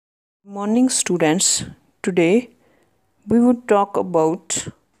Morning students, today we would talk about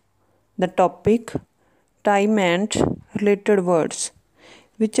the topic time and related words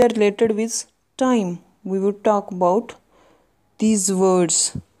which are related with time. We would talk about these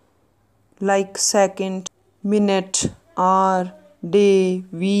words like second, minute, hour, day,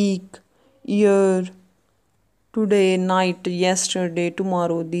 week, year, today, night, yesterday,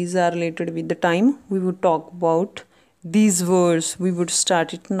 tomorrow. These are related with the time. We would talk about these words. We would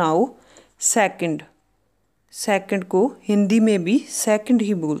start it now. Second, second को हिंदी में भी second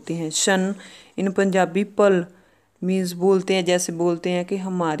ही बोलते हैं। शन इन पंजाबी पल means बोलते हैं, जैसे बोलते हैं कि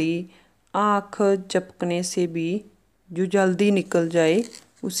हमारी आँख झपकने से भी जो जल्दी निकल जाए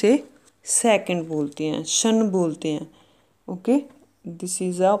उसे सेकंड बोलते हैं, शन बोलते हैं। Okay, this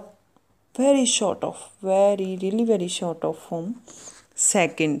is a very short of very short of form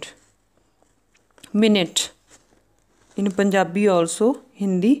second. Minute in Punjabi also,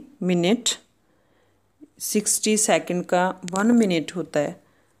 Hindi minute 60 second का 1 मिनट होता है।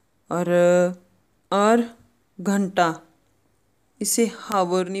 और घंटा, इसे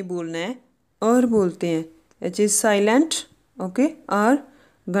हावर नहीं बोलना है, और बोलते हैं, एच इज साइलेंट। ओके, और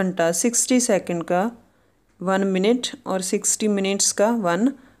घंटा 60 सेकंड का 1 मिनट और 60 मिनट्स का 1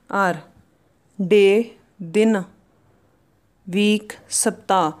 आवर। डे दिन, वीक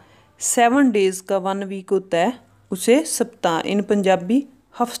सप्ताह, 7 डेज़ का 1 वीक होता है, उसे सप्ताह इन पंजाबी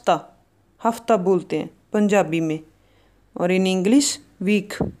हफ्ता, हफ्ता बोलते हैं पंजाबी में, और इन इंग्लिश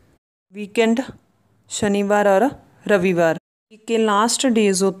वीक। वीकेंड शनिवार और रविवार। वीक के लास्ट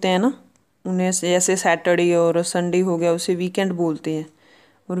डेज़ होते हैं ना, उन्हें जैसे सैटरडे और संडे हो गया उसे वीकेंड बोलते हैं।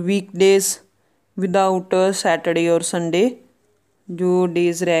 और वीक डेज विदाउट सैटरडे और संडे जो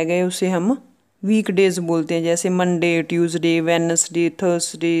डेज़ रह गए उसे हम वीक डेज बोलते हैं, जैसे Monday, Tuesday, Wednesday,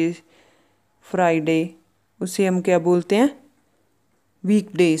 Thursday, Friday, उसे हम क्या बोलते हैं, वीक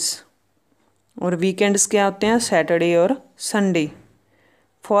डेज। और वीकेंड्स क्या होते हैं, सैटरडे और संडे।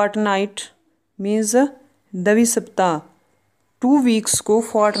 फोर्टनाइट मीन्स द्वि सप्ताह, 2 वीक्स को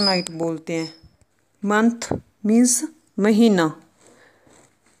फोर्टनाइट बोलते हैं। मंथ मीन्स महीना।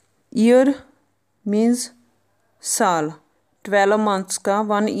 ईयर मीन्स साल, 12 मंथ्स का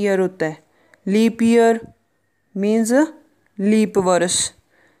 1 ईयर होता है। लीप ईयर मीन्स लीप वर्ष,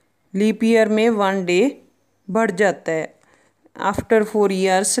 लीप ईयर में 1 डे बढ़ जाता है। आफ्टर 4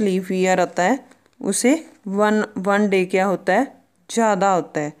 ईयर्स लीप ईयर आता है, उसे वन डे क्या होता है, ज़्यादा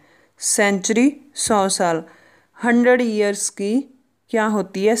होता है। सेंचुरी 100 साल, 100 ईयर्स की क्या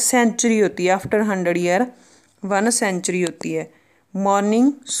होती है, सेंचुरी होती है। आफ्टर 100 ईयर 1 सेंचुरी होती है।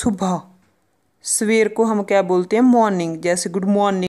 मॉर्निंग सुबह, सवेर को हम क्या बोलते हैं, मॉर्निंग, जैसे गुड मॉर्निंग।